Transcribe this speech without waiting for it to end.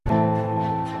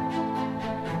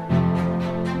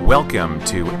Welcome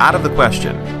to Out of the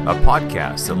Question, a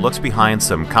podcast that looks behind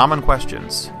some common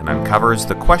questions and uncovers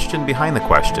the question behind the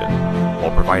question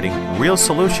while providing real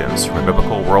solutions from a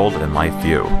biblical world and life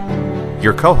view.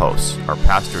 Your co-hosts are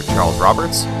Pastor Charles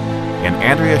Roberts and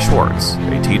Andrea Schwartz,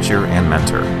 a teacher and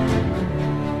mentor.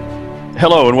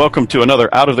 Hello and welcome to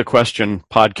another Out of the Question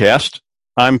podcast.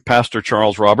 I'm Pastor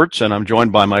Charles Roberts and I'm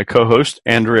joined by my co-host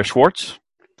Andrea Schwartz.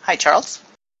 Hi, Charles.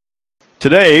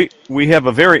 Today, we have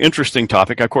a very interesting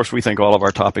topic. Of course, we think all of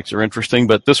our topics are interesting,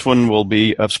 but this one will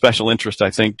be of special interest, I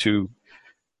think, to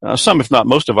some, if not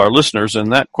most, of our listeners.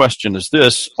 And that question is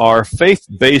this: are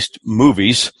faith-based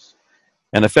movies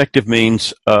an effective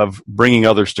means of bringing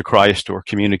others to Christ or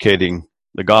communicating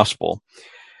the gospel?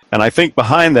 And I think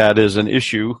behind that is an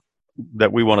issue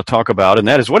that we want to talk about, and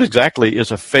that is, what exactly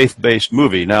is a faith-based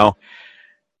movie? Now,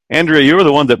 Andrea, you were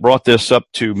the one that brought this up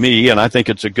to me, and I think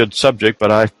it's a good subject,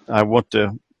 but I want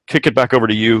to kick it back over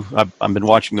to you. I've been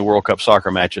watching the World Cup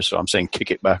soccer matches, so I'm saying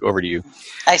kick it back over to you.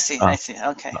 I see.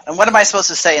 Okay. And what am I supposed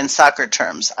to say in soccer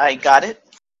terms? I got it?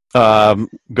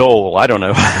 Goal. I don't know.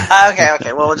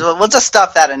 Okay. Well, we'll just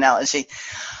stop that analogy.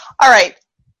 All right.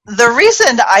 The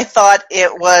reason I thought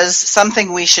it was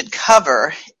something we should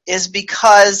cover is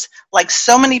because, like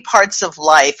so many parts of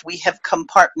life, we have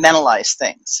compartmentalized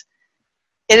things.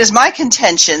 It is my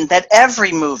contention that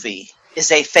every movie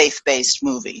is a faith-based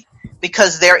movie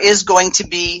because there is going to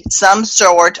be some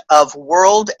sort of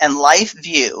world and life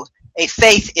view, a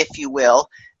faith, if you will,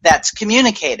 that's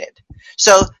communicated.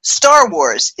 So Star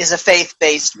Wars is a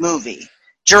faith-based movie.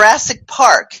 Jurassic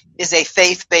Park is a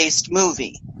faith-based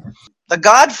movie. The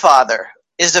Godfather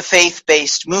is a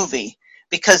faith-based movie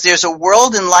because there's a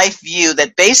world and life view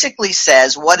that basically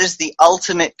says what is the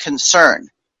ultimate concern.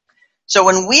 So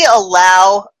when we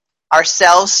allow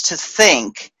ourselves to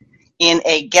think in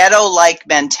a ghetto-like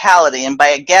mentality, and by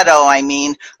a ghetto I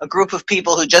mean a group of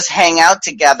people who just hang out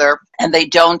together and they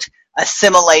don't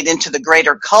assimilate into the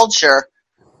greater culture,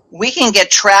 we can get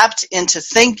trapped into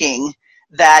thinking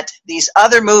that these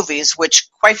other movies, which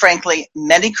quite frankly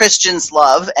many Christians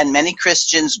love and many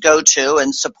Christians go to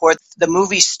and support the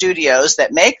movie studios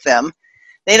that make them,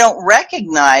 they don't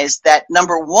recognize that,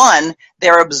 number one,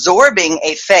 they're absorbing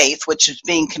a faith which is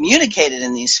being communicated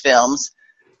in these films,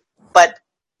 but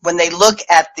when they look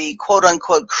at the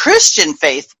quote-unquote Christian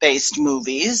faith-based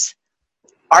movies,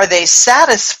 are they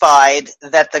satisfied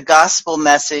that the gospel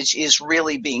message is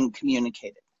really being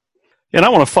communicated? And I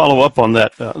want to follow up on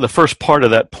that, the first part of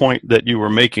that point that you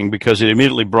were making, because it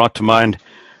immediately brought to mind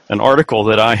an article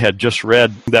that I had just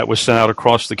read that was sent out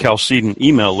across the Chalcedon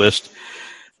email list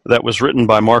that was written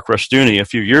by Mark Rushdoony a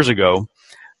few years ago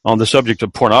on the subject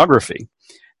of pornography.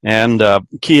 And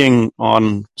keying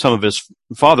on some of his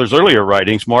father's earlier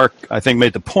writings, Mark, I think,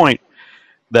 made the point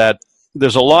that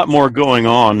there's a lot more going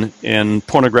on in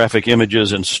pornographic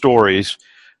images and stories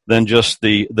than just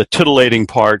the titillating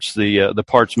parts, the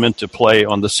parts meant to play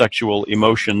on the sexual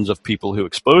emotions of people who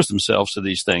expose themselves to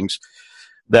these things,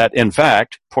 that, in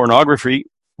fact, pornography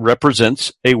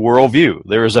represents a worldview.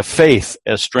 There is a faith,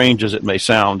 as strange as it may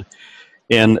sound,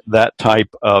 in that type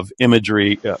of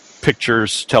imagery,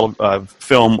 pictures,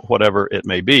 film, whatever it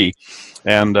may be.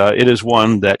 And it is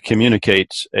one that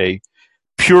communicates a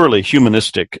purely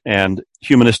humanistic and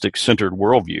humanistic-centered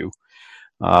worldview.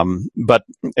 But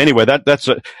anyway, that's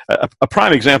a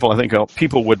prime example. I think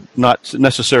people would not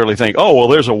necessarily think, oh, well,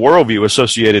 there's a worldview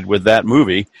associated with that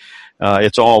movie.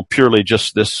 It's all purely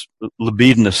just this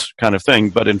libidinous kind of thing.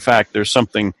 But in fact, there's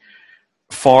something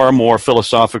far more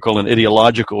philosophical and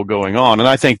ideological going on. And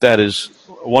I think that is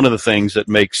one of the things that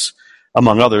makes,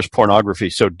 among others, pornography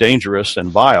so dangerous and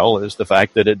vile, is the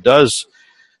fact that it does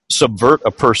subvert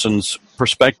a person's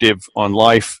perspective on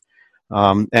life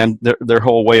and their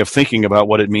whole way of thinking about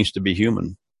what it means to be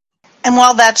human. And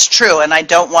while that's true, and I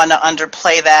don't want to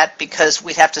underplay that, because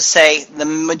we have to say the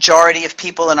majority of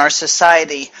people in our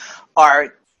society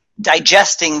are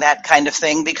digesting that kind of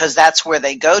thing because that's where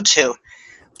they go to.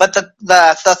 But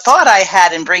the thought I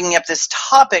had in bringing up this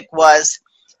topic was,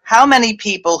 how many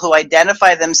people who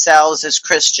identify themselves as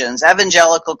Christians,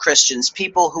 evangelical Christians,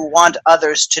 people who want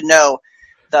others to know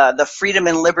the freedom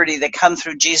and liberty that come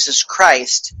through Jesus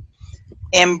Christ,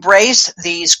 embrace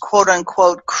these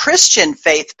quote-unquote Christian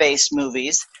faith-based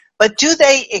movies, but do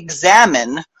they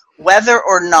examine whether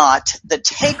or not the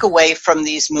takeaway from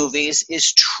these movies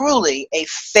is truly a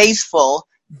faithful,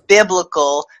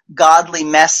 biblical, godly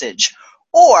message?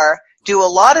 Or do a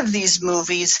lot of these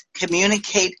movies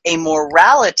communicate a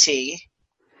morality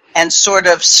and sort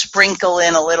of sprinkle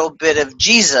in a little bit of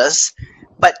Jesus?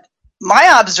 But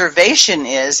my observation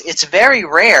is it's very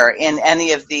rare in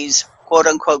any of these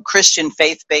quote-unquote Christian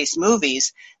faith-based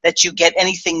movies that you get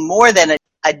anything more than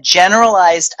a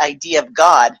generalized idea of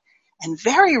God. And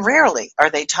very rarely are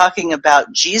they talking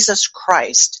about Jesus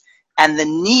Christ and the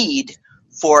need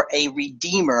for a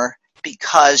redeemer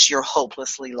because you're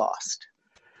hopelessly lost.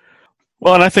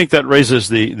 Well, and I think that raises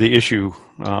the issue,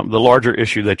 the larger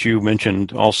issue that you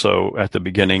mentioned also at the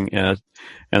beginning, and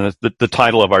the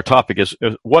title of our topic is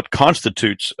what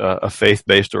constitutes a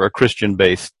faith-based or a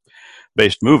Christian-based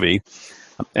movie.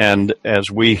 And as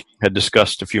we had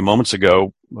discussed a few moments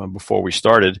ago before we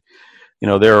started,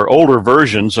 there are older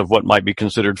versions of what might be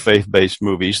considered faith-based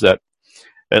movies that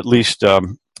at least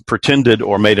pretended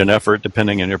or made an effort,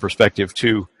 depending on your perspective,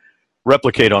 to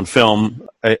replicate on film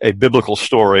a biblical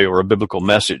story or a biblical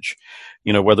message.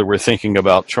 Whether we're thinking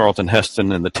about Charlton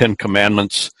Heston and the Ten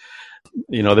Commandments,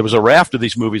 there was a raft of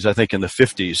these movies, I think, in the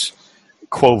 50s,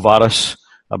 Quo Vadis,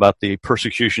 about the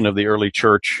persecution of the early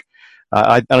church.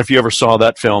 I don't know if you ever saw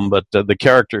that film, but the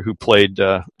character who played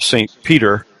St.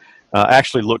 Peter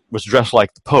actually was dressed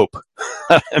like the Pope.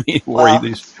 I mean, he wore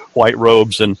these white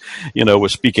robes and,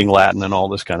 was speaking Latin and all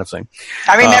this kind of thing.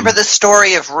 I remember the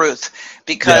story of Ruth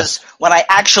because when I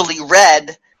actually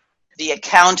read the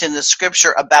account in the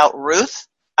scripture about Ruth,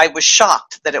 I was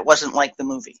shocked that it wasn't like the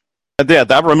movie. Yeah,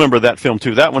 I remember that film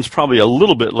too. That one's probably a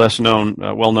little bit less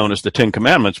well known as the Ten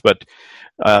Commandments, but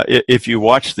if you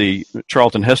watch the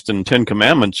Charlton Heston Ten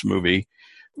Commandments movie,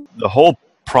 the whole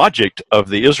project of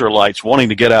the Israelites wanting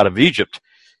to get out of Egypt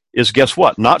is, guess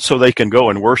what? Not so they can go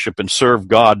and worship and serve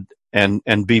God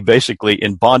and be basically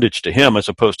in bondage to him as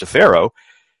opposed to Pharaoh,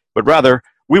 but rather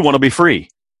we want to be free.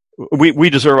 We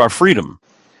deserve our freedom.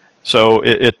 So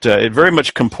it very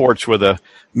much comports with a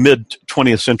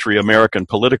mid-20th century American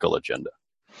political agenda.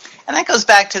 And that goes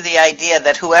back to the idea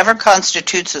that whoever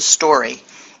constitutes a story,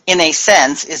 in a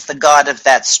sense, is the God of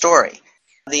that story.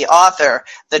 The author,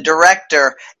 the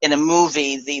director in a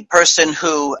movie, the person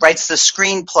who writes the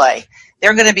screenplay,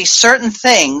 there are going to be certain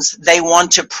things they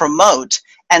want to promote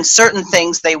and certain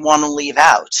things they want to leave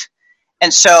out.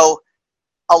 And so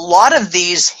a lot of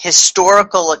these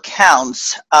historical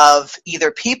accounts of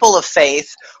either people of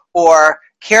faith or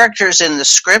characters in the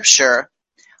scripture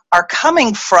are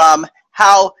coming from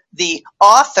how the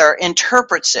author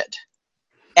interprets it.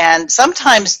 And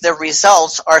sometimes the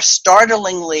results are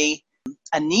startlingly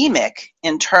anemic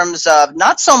in terms of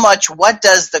not so much what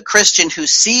does the Christian who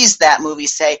sees that movie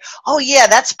say, oh yeah,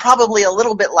 that's probably a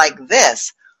little bit like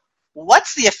this.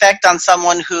 What's the effect on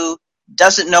someone who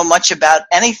doesn't know much about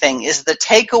anything? Is the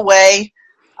takeaway,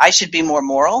 I should be more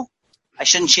moral? I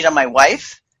shouldn't cheat on my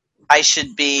wife? I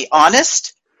should be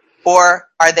honest? Or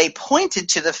are they pointed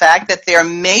to the fact that their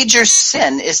major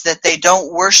sin is that they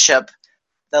don't worship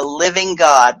the living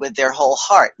God with their whole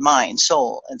heart, mind,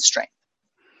 soul, and strength?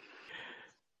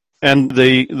 And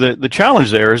the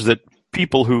challenge there is that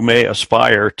people who may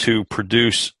aspire to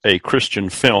produce a Christian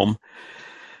film,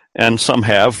 and some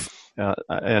have,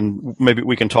 and maybe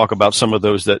we can talk about some of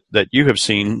those that you have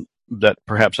seen that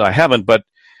perhaps I haven't, but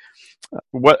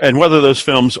whether those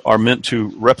films are meant to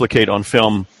replicate on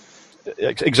film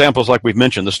examples like we've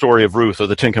mentioned, the story of Ruth or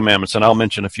the Ten Commandments, and I'll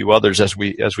mention a few others as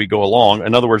we go along.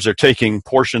 In other words, they're taking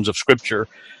portions of Scripture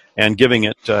and giving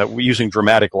it, using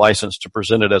dramatic license to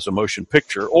present it as a motion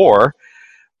picture, or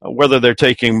whether they're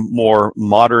taking more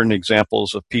modern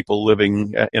examples of people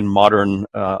living in modern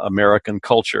American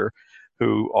culture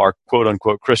who are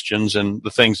quote-unquote Christians and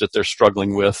the things that they're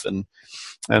struggling with and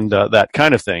that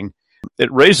kind of thing.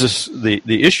 It raises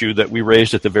the issue that we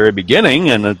raised at the very beginning,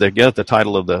 and again, the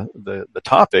title of the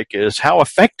topic is, how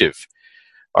effective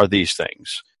are these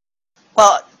things?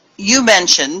 Well, you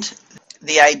mentioned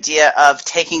the idea of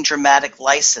taking dramatic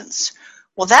license.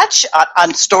 Well, that's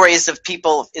on stories of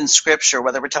people in Scripture,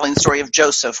 whether we're telling the story of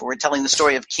Joseph or we're telling the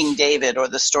story of King David or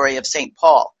the story of St.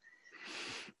 Paul.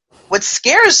 What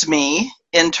scares me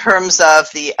in terms of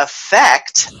the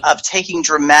effect of taking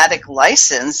dramatic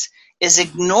license is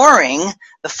ignoring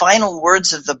the final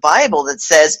words of the Bible that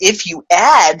says, if you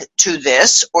add to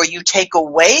this or you take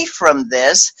away from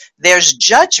this, there's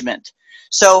judgment.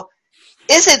 So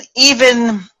is it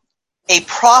even a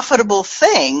profitable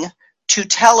thing to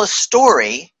tell a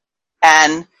story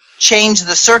and change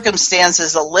the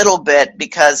circumstances a little bit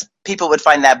because people would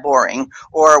find that boring,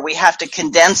 or we have to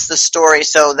condense the story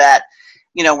so that,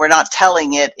 we're not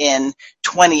telling it in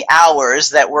 20 hours,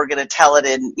 that we're going to tell it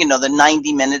in, the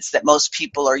 90 minutes that most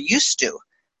people are used to?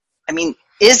 I mean,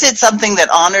 is it something that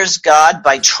honors God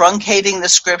by truncating the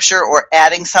Scripture or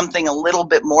adding something a little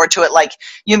bit more to it? Like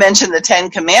you mentioned the Ten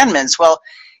Commandments. Well,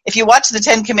 if you watch the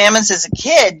Ten Commandments as a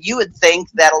kid, you would think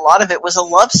that a lot of it was a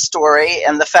love story,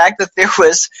 and the fact that there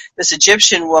was this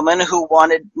Egyptian woman who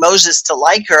wanted Moses to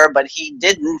like her, but he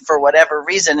didn't for whatever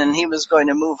reason, and he was going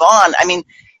to move on. I mean,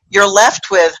 you're left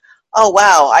with, oh,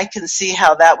 wow, I can see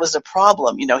how that was a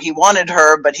problem. He wanted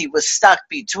her, but he was stuck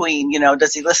between,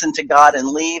 does he listen to God and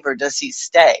leave, or does he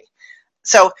stay?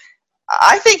 So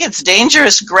I think it's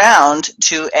dangerous ground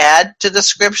to add to the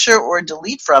scripture or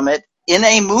delete from it in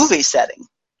a movie setting.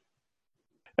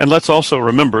 And let's also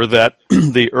remember that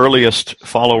the earliest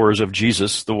followers of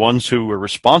Jesus, the ones who were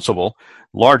responsible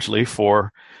largely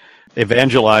for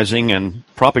evangelizing and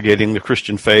propagating the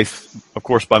Christian faith, of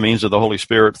course, by means of the Holy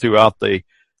Spirit throughout the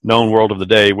known world of the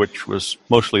day, which was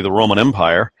mostly the Roman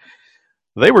Empire,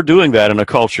 they were doing that in a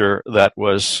culture that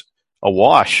was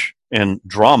awash in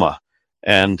drama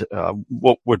and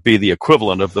what would be the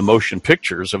equivalent of the motion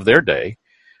pictures of their day.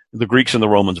 The Greeks and the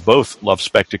Romans both loved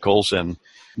spectacles, and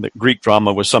the Greek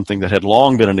drama was something that had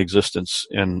long been in existence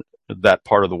in that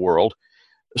part of the world.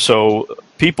 So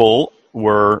people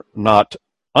were not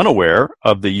unaware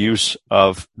of the use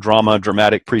of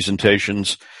dramatic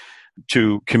presentations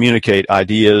to communicate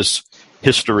ideas,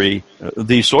 history,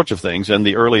 these sorts of things. And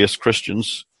the earliest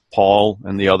Christians, Paul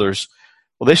and the others,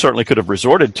 well, they certainly could have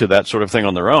resorted to that sort of thing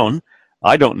on their own.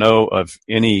 I don't know of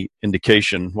any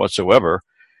indication whatsoever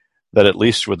that at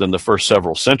least within the first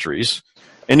several centuries,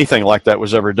 anything like that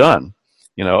was ever done.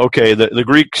 The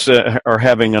Greeks are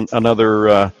having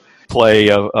another play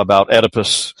about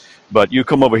Oedipus, but you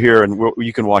come over here and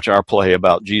you can watch our play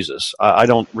about Jesus. I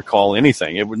don't recall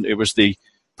anything. It was the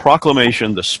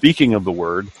proclamation, the speaking of the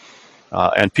word,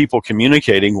 and people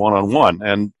communicating one-on-one.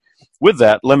 And with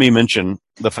that, let me mention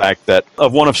the fact that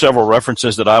of one of several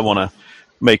references that I want to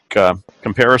make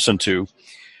comparison to,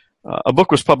 a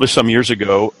book was published some years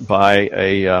ago by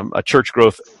a church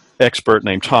growth expert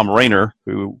named Tom Rainer,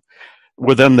 who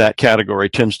within that category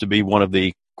tends to be one of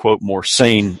the, quote, more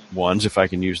sane ones, if I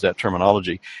can use that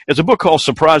terminology. It's a book called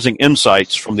Surprising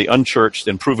Insights from the Unchurched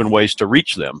and Proven Ways to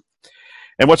Reach Them.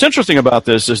 And what's interesting about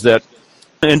this is that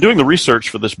in doing the research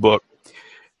for this book,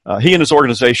 he and his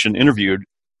organization interviewed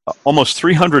almost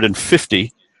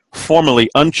 350 formerly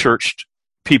unchurched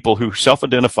people who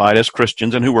self-identified as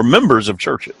Christians and who were members of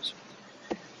churches.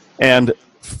 And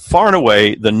far and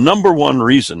away, the number one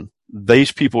reason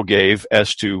these people gave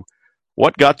as to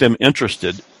what got them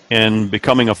interested in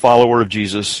becoming a follower of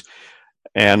Jesus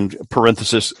and,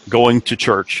 parenthesis, going to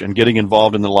church and getting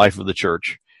involved in the life of the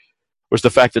church was the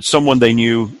fact that someone they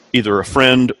knew, either a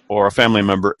friend or a family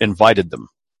member, invited them.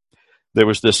 There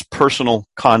was this personal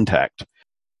contact.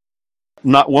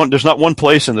 There's not one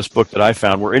place in this book that I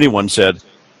found where anyone said,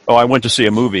 oh, I went to see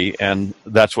a movie and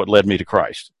that's what led me to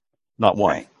Christ. Not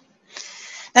one. Right.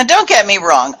 Now, don't get me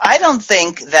wrong. I don't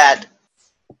think that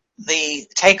the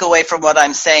takeaway from what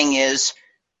I'm saying is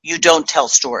you don't tell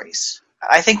stories.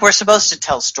 I think we're supposed to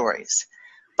tell stories.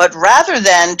 But rather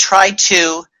than try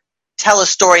to tell a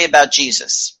story about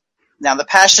Jesus. Now, The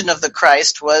Passion of the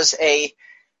Christ was a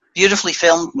beautifully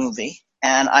filmed movie,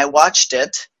 and I watched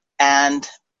it, and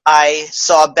I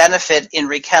saw benefit in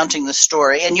recounting the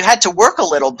story. And you had to work a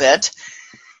little bit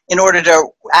in order to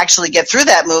actually get through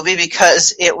that movie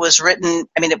because it was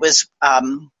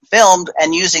filmed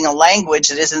and using a language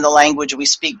that isn't the language we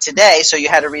speak today, so you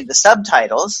had to read the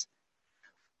subtitles.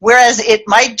 Whereas it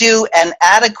might do an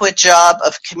adequate job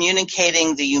of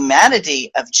communicating the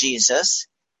humanity of Jesus,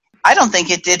 I don't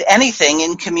think it did anything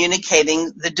in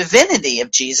communicating the divinity of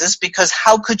Jesus, because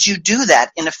how could you do that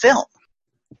in a film?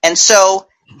 And so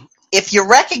if you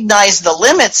recognize the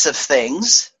limits of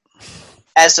things,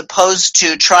 as opposed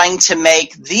to trying to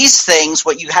make these things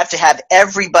what you have to have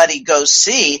everybody go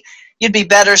see, you'd be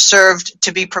better served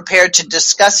to be prepared to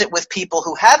discuss it with people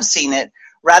who have seen it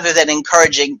rather than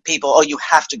encouraging people, oh, you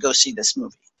have to go see this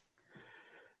movie.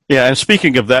 Yeah, and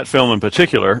speaking of that film in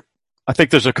particular, I think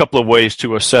there's a couple of ways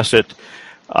to assess it.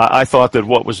 I thought that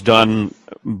what was done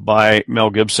by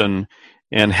Mel Gibson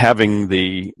in having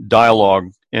the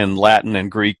dialogue in Latin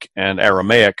and Greek and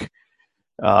Aramaic,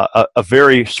 a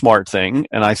very smart thing,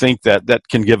 and I think that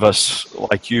can give us,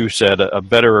 like you said, a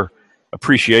better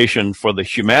appreciation for the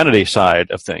humanity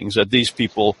side of things, that these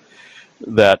people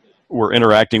that were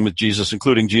interacting with Jesus,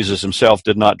 including Jesus himself,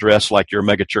 did not dress like your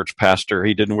megachurch pastor.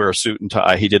 He didn't wear a suit and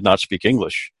tie. He did not speak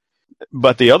English.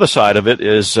 But the other side of it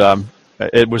is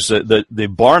it was the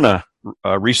Barna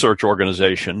research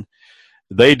organization.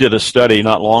 They did a study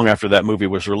not long after that movie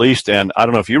was released, and I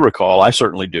don't know if you recall, I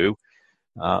certainly do.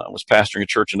 I was pastoring a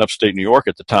church in upstate New York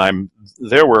at the time.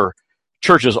 There were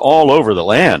churches all over the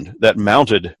land that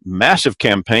mounted massive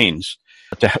campaigns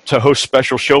to host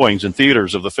special showings in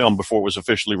theaters of the film before it was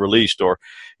officially released, or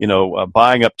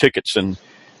buying up tickets and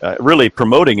really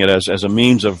promoting it as a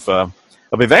means of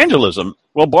evangelism.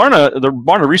 Well, the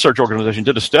Barna Research Organization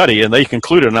did a study, and they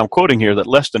concluded, and I'm quoting here, that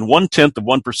less than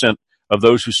 0.1% of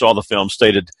those who saw the film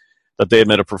stated that they had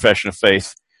made a profession of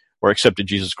faith or accepted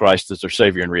Jesus Christ as their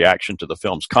Savior in reaction to the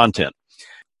film's content.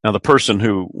 Now, the person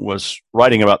who was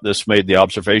writing about this made the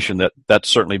observation that that's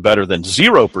certainly better than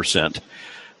 0%.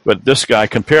 But this guy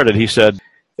compared it. He said,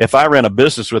 if I ran a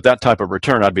business with that type of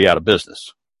return, I'd be out of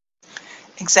business.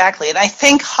 Exactly. And I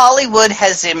think Hollywood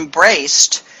has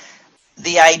embraced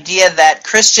the idea that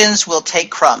Christians will take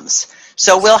crumbs.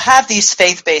 So we'll have these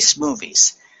faith-based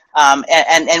movies, and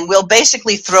we'll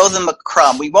basically throw them a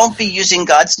crumb. We won't be using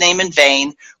God's name in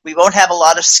vain. We won't have a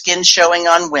lot of skin showing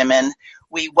on women.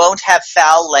 We won't have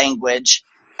foul language.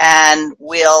 And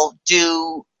we'll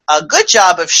do a good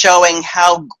job of showing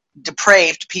how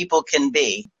depraved people can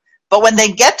be. But when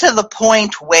they get to the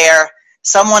point where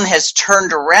someone has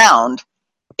turned around,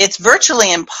 it's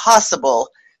virtually impossible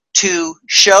to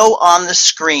show on the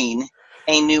screen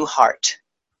a new heart.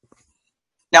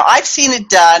 Now, I've seen it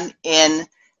done in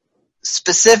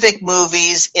specific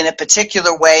movies in a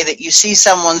particular way that you see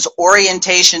someone's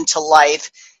orientation to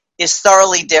life is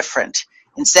thoroughly different.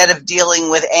 Instead of dealing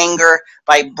with anger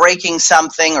by breaking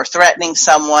something or threatening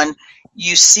someone,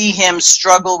 you see him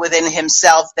struggle within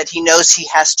himself that he knows he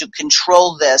has to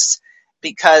control this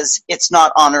because it's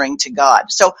not honoring to God.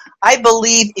 So I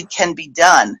believe it can be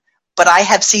done, but I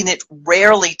have seen it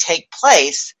rarely take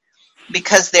place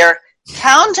because they're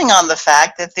counting on the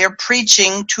fact that they're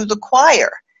preaching to the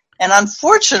choir. And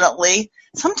unfortunately,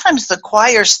 sometimes the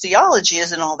choir's theology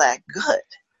isn't all that good.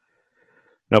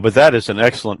 No, but that is an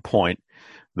excellent point,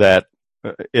 that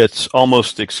it's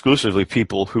almost exclusively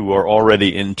people who are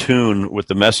already in tune with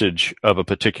the message of a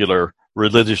particular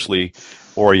religiously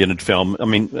oriented film. I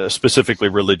mean, specifically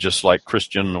religious, like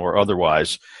Christian or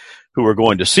otherwise, who are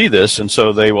going to see this. And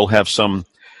so they will have some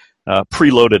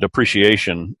preloaded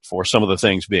appreciation for some of the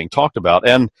things being talked about.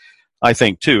 And I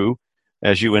think, too,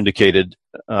 as you indicated,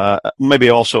 maybe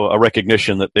also a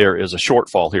recognition that there is a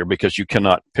shortfall here because you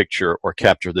cannot picture or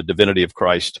capture the divinity of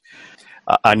Christ.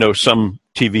 I know some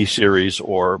TV series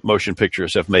or motion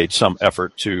pictures have made some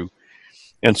effort to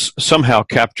and somehow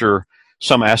capture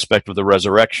some aspect of the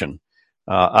resurrection.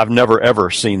 I've never, ever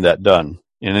seen that done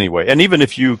in any way. And even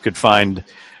if you could find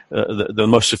the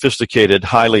most sophisticated,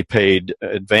 highly paid,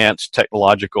 advanced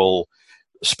technological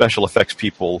special effects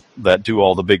people that do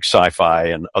all the big sci-fi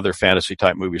and other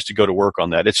fantasy-type movies to go to work on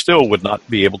that, it still would not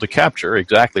be able to capture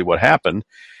exactly what happened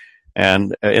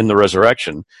and in the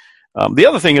resurrection. The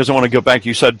other thing is, I want to go back,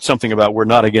 you said something about we're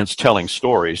not against telling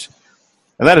stories,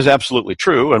 and that is absolutely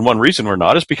true, and one reason we're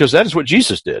not is because that is what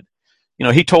Jesus did. You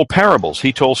know, he told parables,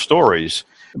 he told stories,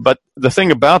 but the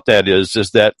thing about that is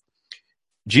that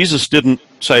Jesus didn't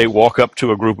say, walk up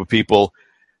to a group of people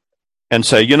and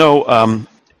say,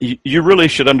 you really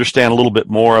should understand a little bit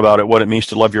more about it, what it means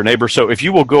to love your neighbor. So if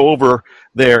you will go over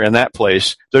there in that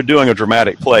place, they're doing a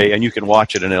dramatic play, and you can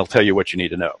watch it, and it'll tell you what you need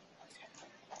to know.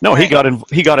 No, he got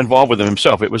involved with them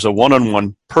himself. It was a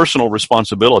one-on-one personal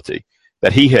responsibility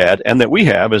that he had and that we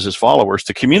have as his followers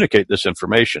to communicate this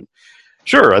information.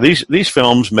 Sure, these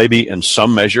films maybe in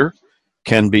some measure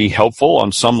can be helpful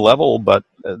on some level, but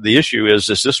the issue is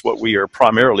this what we are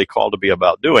primarily called to be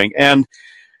about doing? And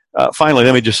finally,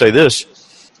 let me just say this.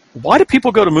 Why do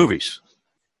people go to movies?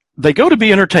 They go to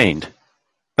be entertained.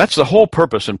 That's the whole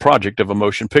purpose and project of a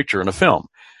motion picture and a film.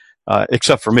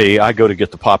 Except for me, I go to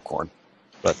get the popcorn.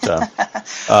 But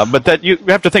that you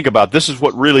have to think about. This is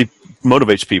what really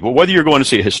motivates people. Whether you're going to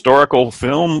see a historical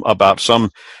film about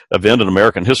some event in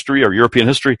American history or European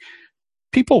history,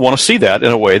 people want to see that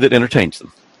in a way that entertains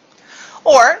them.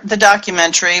 Or the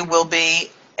documentary will be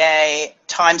a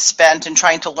time spent in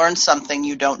trying to learn something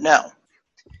you don't know.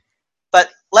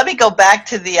 But let me go back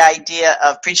to the idea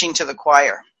of preaching to the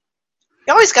choir.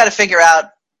 You always got to figure out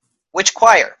which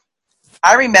choir.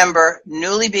 I remember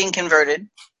newly being converted,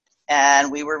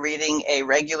 and we were reading a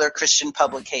regular Christian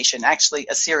publication, actually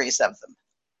a series of them.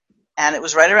 And it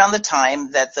was right around the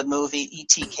time that the movie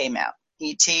E.T. came out.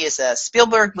 E.T. is a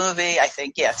Spielberg movie, I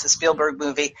think. Yeah, it's a Spielberg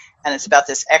movie, and it's about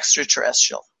this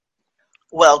extraterrestrial.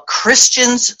 Well,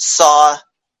 Christians saw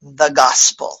the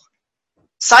gospel.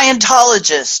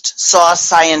 Scientologists saw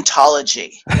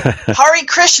Scientology. Hare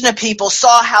Krishna people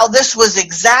saw how this was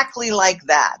exactly like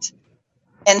that.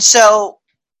 And so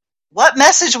what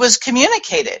message was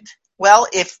communicated? Well,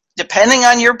 if depending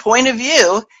on your point of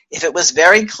view, if it was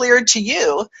very clear to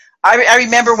you, I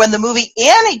remember when the movie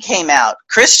Annie came out,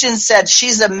 Christians said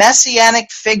she's a messianic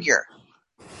figure.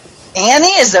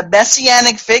 Annie is a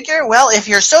messianic figure? Well, if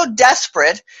you're so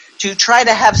desperate to try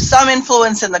to have some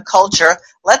influence in the culture,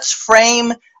 let's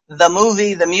frame the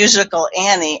movie, the musical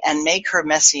Annie, and make her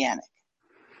messianic.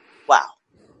 Wow.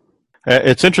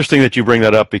 It's interesting that you bring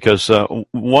that up because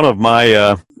one of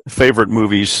my favorite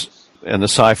movies in the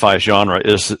sci-fi genre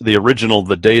is the original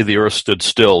The Day the Earth Stood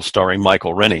Still, starring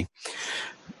Michael Rennie.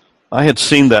 I had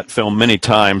seen that film many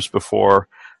times before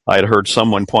I had heard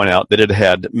someone point out that it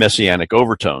had messianic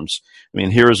overtones. I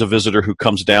mean, here is a visitor who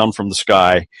comes down from the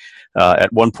sky.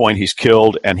 At one point, he's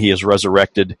killed and he is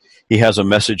resurrected. He has a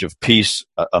message of peace,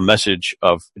 a message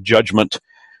of judgment.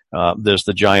 There's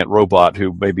the giant robot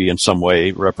who maybe in some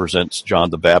way represents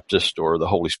John the Baptist or the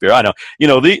Holy Spirit. I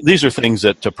know, these are things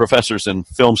that professors in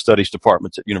film studies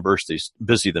departments at universities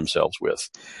busy themselves with.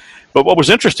 But what was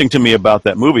interesting to me about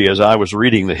that movie as I was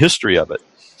reading the history of it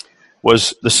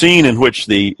was the scene in which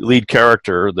the lead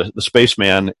character, the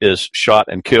spaceman, is shot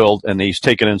and killed, and he's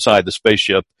taken inside the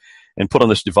spaceship and put on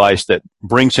this device that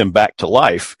brings him back to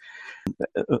life.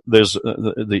 There's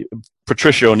the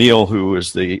Patricia O'Neill, who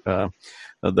is the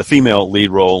female lead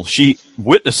role. She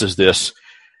witnesses this,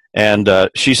 and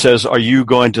she says, "Are you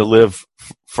going to live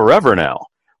forever now,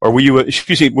 or will you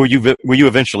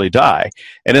eventually die?"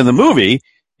 And in the movie,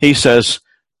 he says,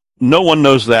 "No one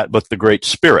knows that but the Great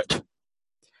Spirit."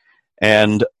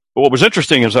 And what was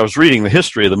interesting as I was reading the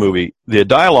history of the movie, the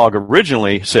dialogue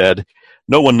originally said,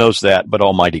 "No one knows that but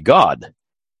Almighty God."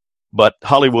 But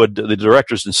Hollywood, the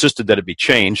directors insisted that it be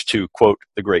changed to, quote,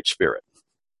 "the Great Spirit."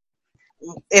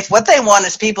 If what they want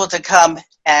is people to come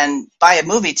and buy a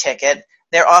movie ticket,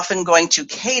 they're often going to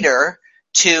cater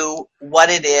to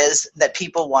what it is that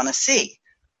people want to see.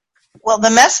 Well, the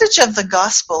message of the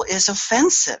gospel is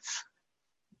offensive.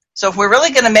 So if we're really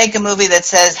going to make a movie that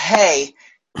says, hey,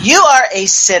 you are a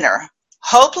sinner,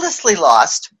 hopelessly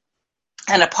lost,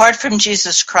 and apart from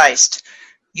Jesus Christ,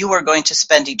 you are going to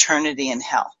spend eternity in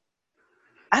hell.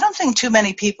 I don't think too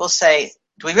many people say,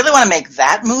 do we really want to make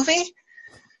that movie?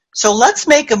 So let's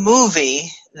make a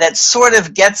movie that sort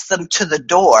of gets them to the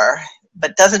door,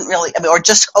 but doesn't really, or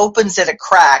just opens it a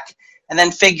crack and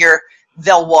then figure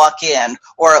they'll walk in.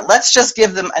 Or let's just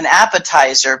give them an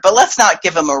appetizer, but let's not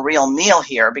give them a real meal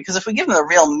here, because if we give them a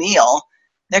real meal,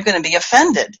 they're going to be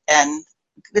offended. And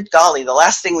good golly, the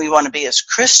last thing we want to be as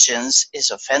Christians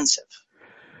is offensive.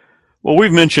 Well,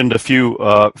 we've mentioned a few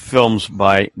films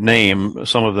by name,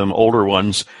 some of them older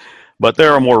ones, but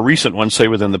there are more recent ones, say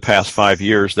within the past 5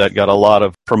 years, that got a lot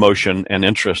of promotion and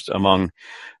interest among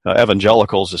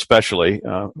evangelicals especially.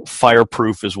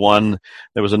 Fireproof is one.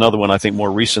 There was another one, I think,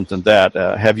 more recent than that.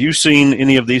 Have you seen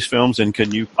any of these films, and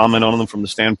can you comment on them from the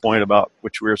standpoint about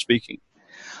which we are speaking?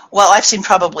 Well, I've seen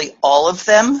probably all of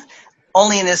them,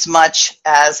 only in as much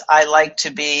as I like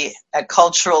to be a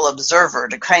cultural observer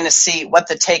to kind of see what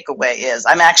the takeaway is.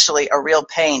 I'm actually a real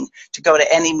pain to go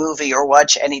to any movie or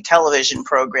watch any television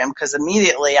program, because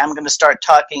immediately I'm going to start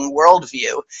talking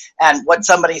worldview and what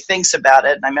somebody thinks about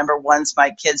it. And I remember once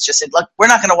my kids just said, look, we're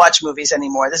not going to watch movies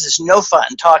anymore. This is no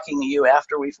fun talking to you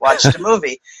after we've watched a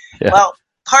movie. Yeah. Well,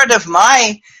 part of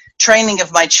my training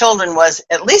of my children was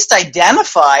at least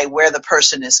identify where the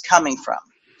person is coming from.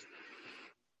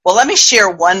 Well, let me share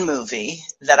one movie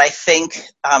that I think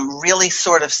really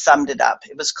sort of summed it up.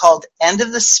 It was called End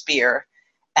of the Spear,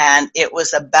 and it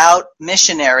was about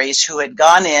missionaries who had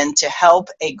gone in to help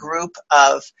a group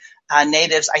of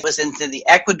natives. I was into the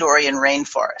Ecuadorian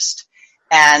rainforest,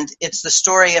 and it's the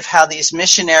story of how these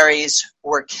missionaries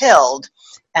were killed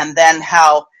and then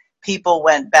how people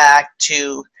went back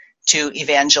to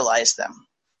evangelize them.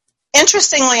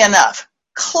 Interestingly enough,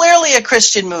 clearly a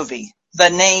Christian movie. The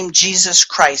name Jesus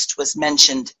Christ was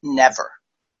mentioned never.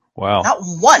 Wow. Not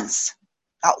once.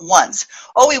 Not once.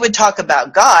 Oh, we would talk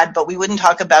about God, but we wouldn't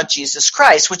talk about Jesus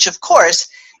Christ, which, of course,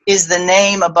 is the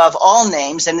name above all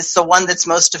names, and it's the one that's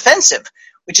most offensive,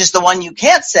 which is the one you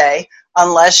can't say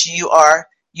unless you are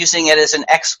using it as an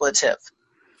expletive.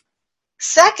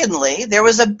 Secondly, there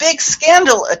was a big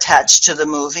scandal attached to the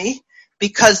movie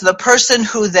because the person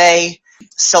who they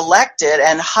selected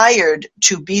and hired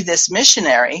to be this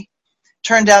missionary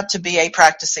turned out to be a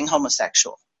practicing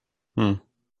homosexual.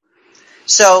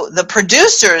 So the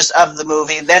producers of the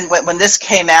movie, then when this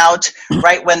came out,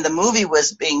 right when the movie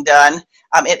was being done,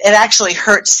 it actually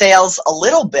hurt sales a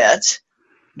little bit,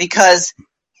 because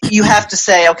you have to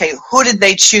say, okay, who did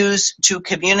they choose to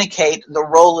communicate the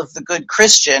role of the good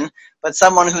Christian, but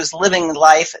someone who's living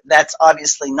life that's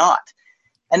obviously not.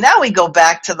 And now we go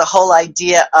back to the whole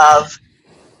idea of,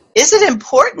 is it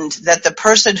important that the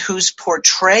person who's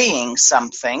portraying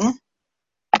something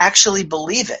actually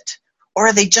believe it? Or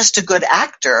are they just a good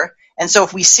actor And so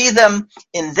if we see them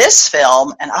in this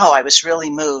film, and I was really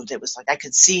moved. It was like I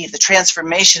could see the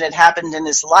transformation had happened in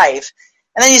his life.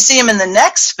 And then you see him in the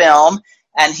next film,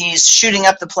 and he's shooting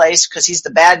up the place because he's the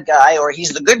bad guy, or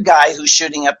he's the good guy who's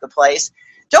shooting up the place.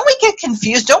 Don't we get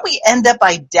confused? Don't we end up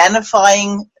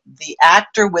identifying the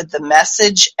actor with the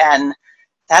message? And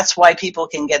that's why people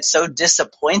can get so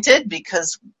disappointed,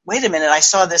 because, wait a minute, I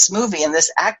saw this movie and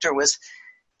this actor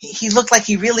he looked like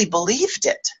he really believed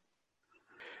it.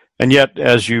 And yet,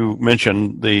 as you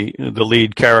mentioned, the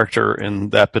lead character in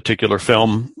that particular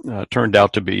film turned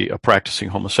out to be a practicing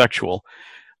homosexual.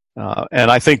 And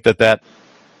I think that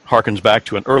harkens back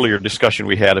to an earlier discussion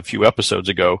we had a few episodes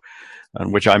ago,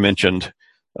 in which I mentioned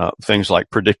things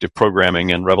like predictive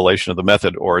programming and revelation of the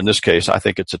method, or in this case, I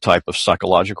think it's a type of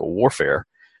psychological warfare.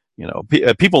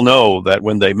 People know that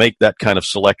when they make that kind of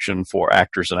selection for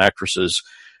actors and actresses,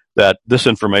 that this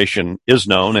information is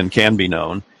known and can be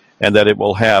known, and that it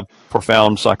will have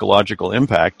profound psychological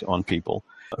impact on people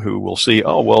who will see,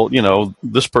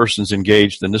 this person's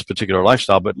engaged in this particular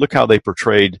lifestyle, but look how they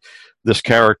portrayed this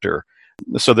character.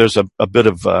 So there's a bit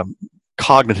of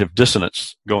cognitive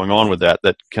dissonance going on with that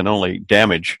can only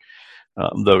damage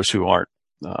those who aren't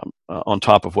on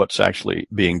top of what's actually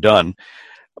being done.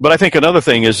 But I think another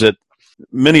thing is that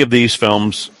many of these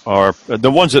films are the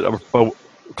ones that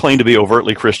claim to be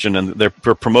overtly Christian, and they're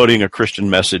promoting a Christian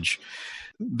message.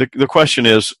 The question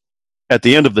is, at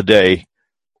the end of the day,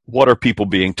 what are people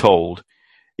being told?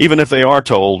 Even if they are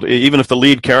told, even if the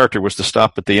lead character was to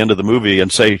stop at the end of the movie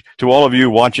and say, to all of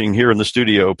you watching here in the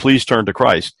studio, please turn to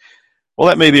Christ. Well,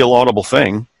 that may be a laudable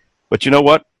thing, but you know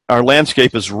what? Our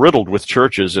landscape is riddled with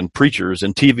churches and preachers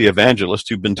and TV evangelists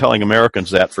who've been telling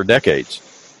Americans that for decades.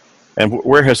 And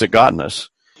where has it gotten us?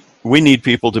 We need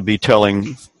people to be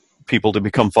telling people to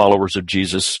become followers of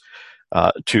Jesus,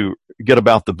 to get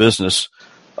about the business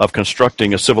of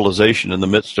constructing a civilization in the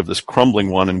midst of this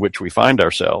crumbling one in which we find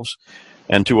ourselves,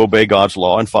 and to obey God's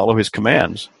law and follow his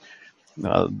commands.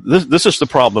 This is the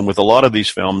problem with a lot of these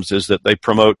films, is that they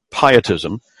promote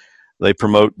pietism. They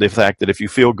promote the fact that if you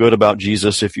feel good about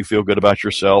Jesus, if you feel good about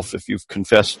yourself, if you've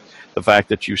confessed the fact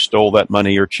that you stole that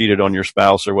money or cheated on your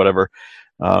spouse or whatever,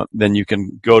 then you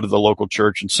can go to the local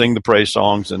church and sing the praise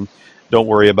songs and don't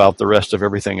worry about the rest of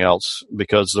everything else,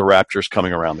 because the rapture's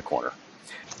coming around the corner.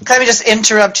 Let me just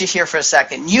interrupt you here for a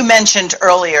second. You mentioned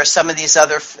earlier some of these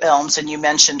other films, and you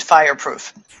mentioned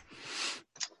Fireproof.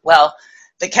 Well,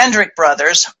 the Kendrick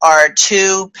brothers are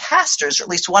two pastors, or at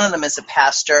least one of them is a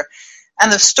pastor,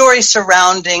 and the story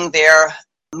surrounding their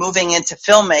moving into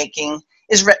filmmaking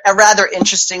is a rather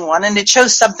interesting one, and it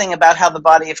shows something about how the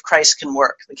body of Christ can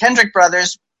work. The Kendrick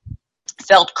brothers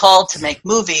felt called to make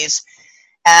movies,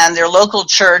 and their local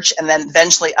church, and then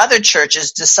eventually other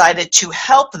churches, decided to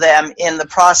help them in the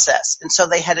process. And so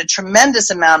they had a tremendous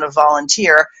amount of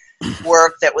volunteer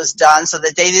work that was done, so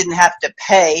that they didn't have to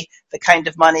pay the kind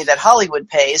of money that Hollywood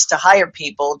pays to hire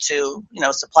people to,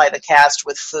 supply the cast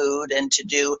with food and to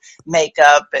do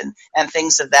makeup and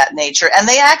things of that nature. And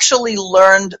they actually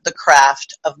learned the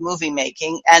craft of movie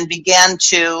making and began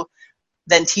to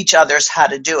then teach others how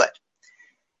to do it.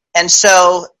 And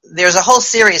so there's a whole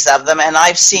series of them, and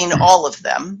I've seen all of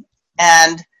them.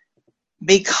 And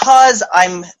because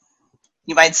I'm,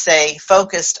 you might say,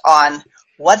 focused on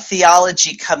what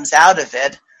theology comes out of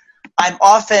it, I'm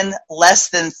often less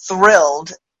than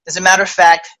thrilled. As a matter of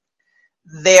fact,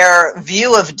 their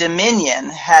view of dominion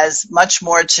has much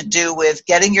more to do with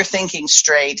getting your thinking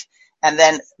straight and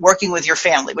then working with your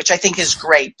family, which I think is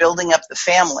great, building up the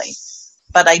family.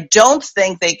 But I don't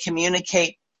think they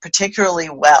communicate particularly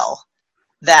well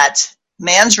that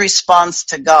man's response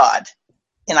to God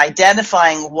in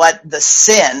identifying what the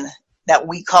sin that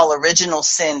we call original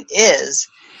sin is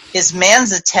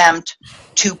man's attempt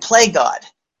to play God.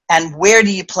 And where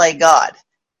do you play God?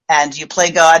 And you play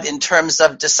God in terms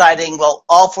of deciding, well,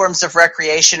 all forms of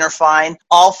recreation are fine,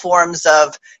 all forms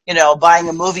of, buying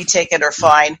a movie ticket are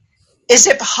fine. Is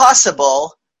it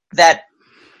possible that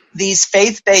these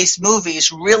faith-based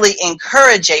movies really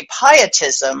encourage a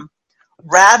pietism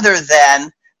rather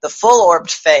than the full-orbed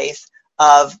faith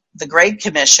of the Great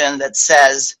Commission that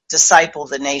says, disciple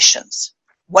the nations?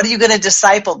 What are you going to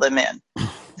disciple them in?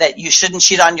 That you shouldn't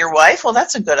cheat on your wife? Well,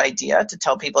 that's a good idea, to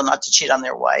tell people not to cheat on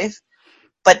their wife.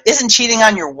 But isn't cheating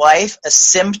on your wife a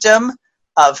symptom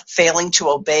of failing to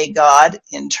obey God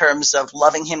in terms of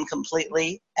loving him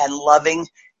completely and loving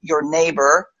your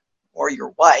neighbor or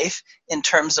your wife in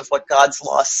terms of what God's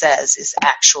law says is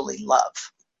actually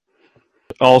love?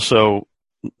 Also,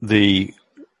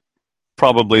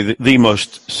 probably the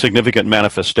most significant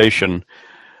manifestation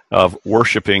of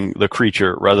worshiping the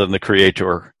creature rather than the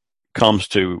creator comes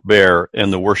to bear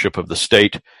in the worship of the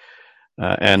state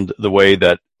and the way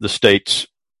that the state's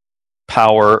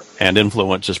power and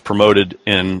influence is promoted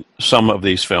in some of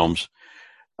these films,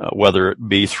 whether it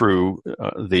be through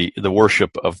the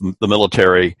worship of the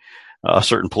military, a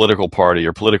certain political party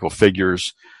or political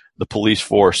figures, the police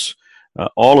force,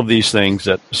 all of these things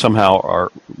that somehow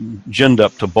are ginned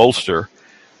up to bolster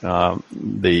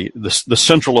the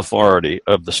central authority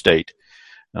of the state.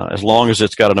 As long as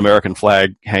it's got an American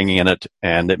flag hanging in it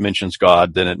and it mentions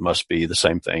God, then it must be the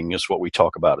same thing as what we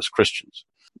talk about as Christians.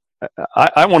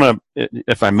 I want to,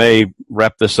 if I may,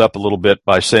 wrap this up a little bit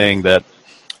by saying that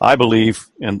I believe,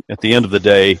 and at the end of the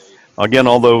day, again,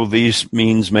 although these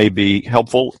means may be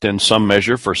helpful in some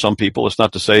measure for some people, it's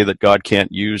not to say that God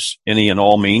can't use any and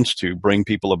all means to bring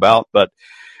people about. But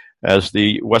as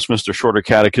the Westminster Shorter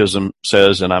Catechism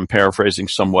says, and I'm paraphrasing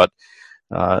somewhat,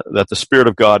 that the Spirit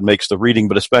of God makes the reading,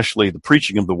 but especially the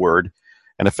preaching of the Word,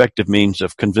 an effective means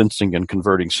of convincing and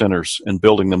converting sinners and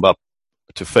building them up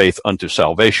to faith unto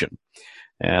salvation.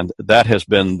 And that has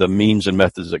been the means and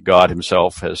methods that God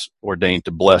himself has ordained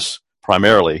to bless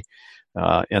primarily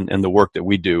in the work that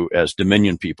we do as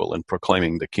Dominion people in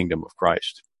proclaiming the kingdom of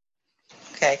Christ.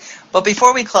 Okay. But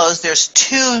before we close, there's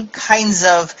two kinds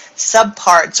of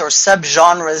subparts or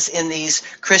subgenres in these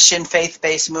Christian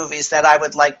faith-based movies that I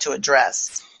would like to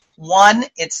address. One,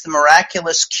 it's the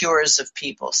miraculous cures of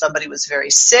people. Somebody was very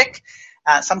sick.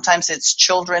 Sometimes it's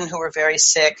children who are very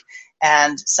sick,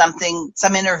 and some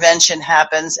intervention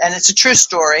happens, and it's a true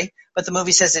story, but the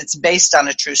movie says it's based on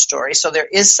a true story, so there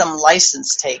is some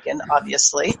license taken,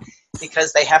 obviously,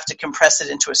 because they have to compress it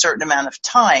into a certain amount of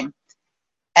time.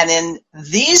 And in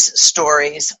these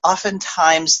stories,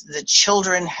 oftentimes the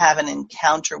children have an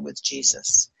encounter with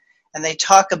Jesus, and they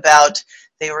talk about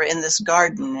they were in this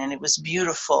garden, and it was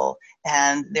beautiful,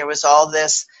 and there was all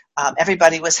this,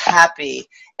 everybody was happy,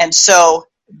 and so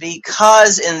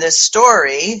because in this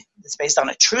story, it's based on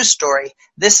a true story,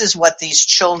 this is what these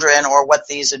children or what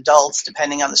these adults,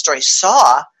 depending on the story,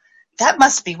 saw, that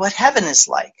must be what heaven is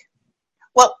like.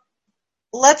 Well,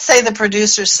 let's say the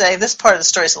producers say, this part of the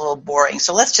story is a little boring,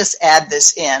 so let's just add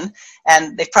this in,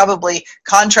 and they've probably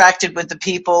contracted with the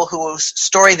people whose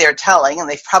story they're telling, and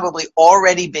they've probably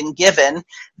already been given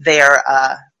their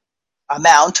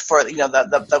amount for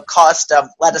the cost of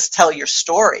let us tell your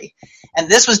story. And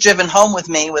this was driven home with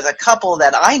me with a couple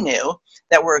that I knew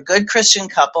that were a good Christian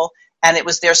couple, and it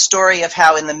was their story of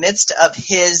how in the midst of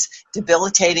his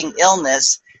debilitating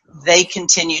illness, they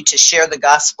continued to share the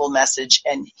gospel message,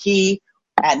 and he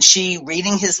and she,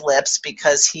 reading his lips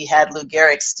because he had Lou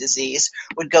Gehrig's disease,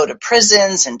 would go to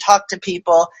prisons and talk to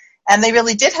people, and they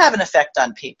really did have an effect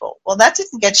on people. Well, that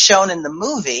didn't get shown in the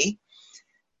movie,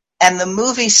 and the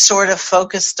movie sort of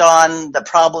focused on the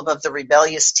problem of the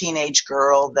rebellious teenage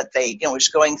girl that they was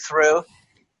going through.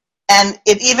 And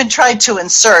it even tried to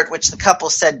insert, which the couple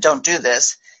said, don't do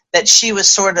this, that she was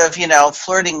sort of,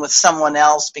 flirting with someone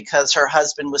else because her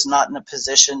husband was not in a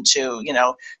position to,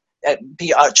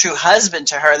 be a true husband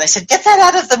to her. And they said, get that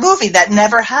out of the movie. That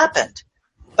never happened.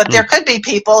 But there could be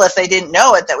people, if they didn't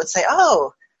know it, that would say,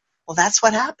 oh, well, that's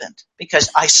what happened because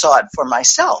I saw it for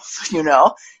myself,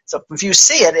 So if you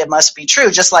see it, it must be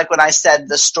true. Just like when I said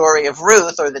the story of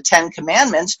Ruth or the 10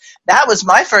 Commandments, that was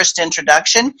my first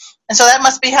introduction. And so that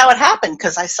must be how it happened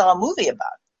because I saw a movie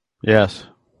about it. Yes.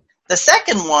 The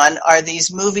second one are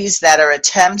these movies that are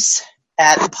attempts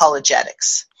at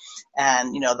apologetics.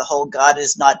 And, the whole God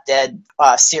is Not Dead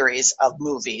series of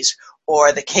movies,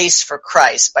 or The Case for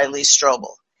Christ by Lee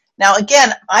Strobel. Now,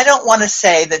 again, I don't want to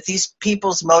say that these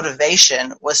people's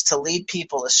motivation was to lead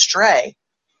people astray.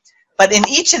 But in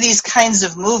each of these kinds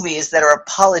of movies that are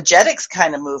apologetics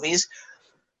kind of movies,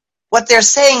 what they're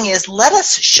saying is, let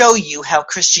us show you how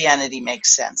Christianity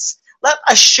makes sense. Let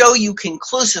us show you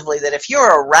conclusively that if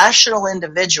you're a rational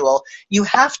individual, you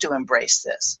have to embrace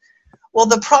this. Well,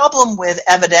 the problem with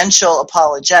evidential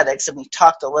apologetics, and we've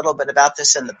talked a little bit about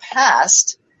this in the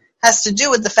past, has to do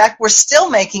with the fact we're still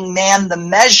making man the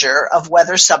measure of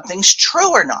whether something's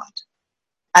true or not,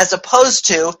 as opposed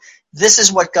to this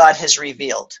is what God has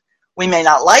revealed. We may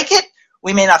not like it,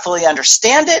 we may not fully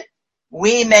understand it,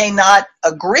 we may not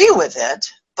agree with it,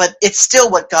 but it's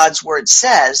still what God's word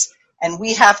says, and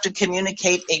we have to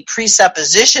communicate a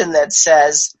presupposition that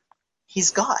says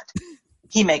he's God.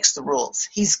 He makes the rules.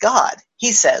 He's God.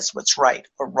 He says what's right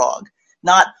or wrong,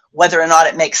 not whether or not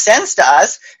it makes sense to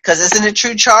us, because isn't it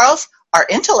true, Charles? Our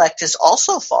intellect is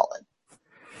also fallen.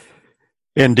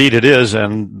 Indeed it is,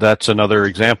 and that's another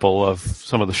example of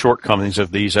some of the shortcomings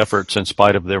of these efforts in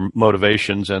spite of their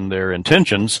motivations and their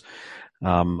intentions.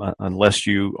 Unless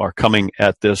you are coming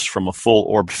at this from a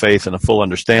full-orbed faith and a full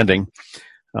understanding,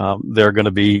 there are going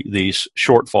to be these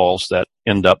shortfalls that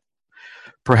end up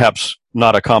perhaps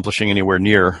not accomplishing anywhere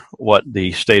near what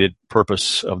the stated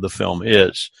purpose of the film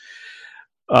is.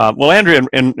 Well, Andrea,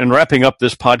 in wrapping up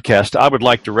this podcast, I would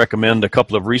like to recommend a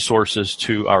couple of resources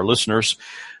to our listeners,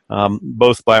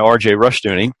 both by R.J.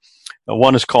 Rushdoony.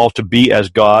 One is called To Be as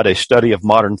God, A Study of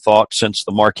Modern Thought Since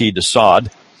the Marquis de Sade,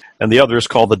 and the other is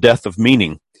called The Death of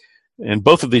Meaning. In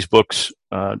both of these books,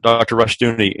 Dr.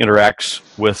 Rushdoony interacts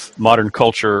with modern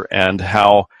culture and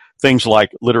how things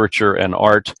like literature and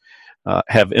art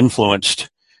have influenced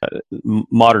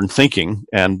modern thinking.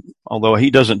 And although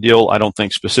he doesn't deal, I don't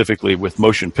think, specifically with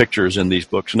motion pictures in these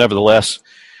books, nevertheless,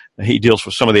 he deals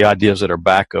with some of the ideas that are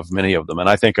back of many of them. And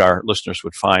I think our listeners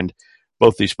would find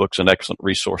both these books an excellent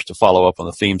resource to follow up on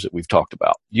the themes that we've talked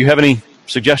about. Do you have any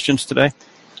suggestions today?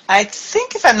 I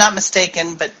think, if I'm not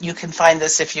mistaken, but you can find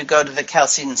this if you go to the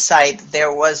Chalcedon site,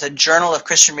 there was a Journal of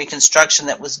Christian Reconstruction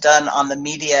that was done on the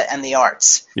media and the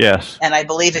arts. Yes. And I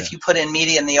believe if you put in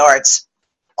media and the arts,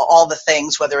 all the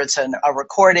things, whether it's a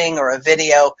recording or a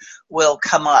video, will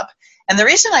come up. And the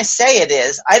reason I say it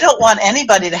is, I don't want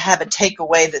anybody to have a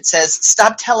takeaway that says,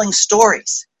 stop telling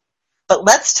stories. But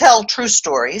let's tell true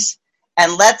stories,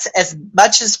 and let's, as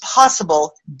much as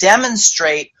possible,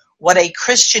 demonstrate what a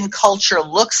Christian culture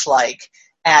looks like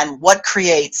and what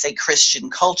creates a Christian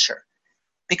culture.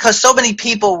 Because so many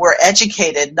people were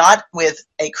educated not with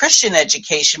a Christian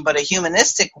education, but a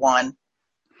humanistic one,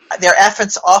 their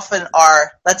efforts often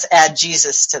are, let's add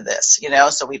Jesus to this,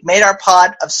 So we've made our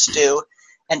pot of stew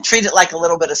and treat it like a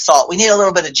little bit of salt. We need a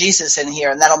little bit of Jesus in here,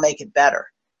 and that'll make it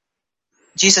better.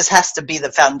 Jesus has to be the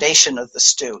foundation of the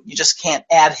stew. You just can't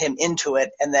add him into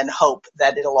it and then hope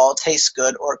that it'll all taste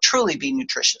good or truly be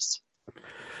nutritious.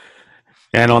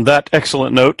 And on that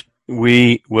excellent note,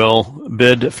 we will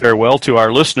bid farewell to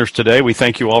our listeners today. We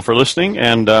thank you all for listening.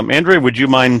 And Andrea, would you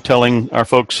mind telling our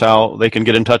folks how they can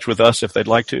get in touch with us if they'd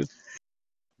like to?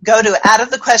 Go to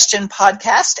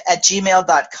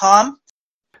outofthequestionpodcast@gmail.com.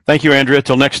 Thank you, Andrea.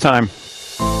 Till next time.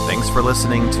 Thanks for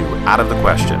listening to Out of the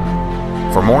Question.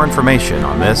 For more information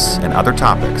on this and other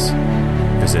topics,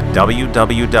 visit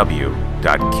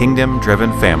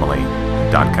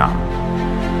www.kingdomdrivenfamily.com.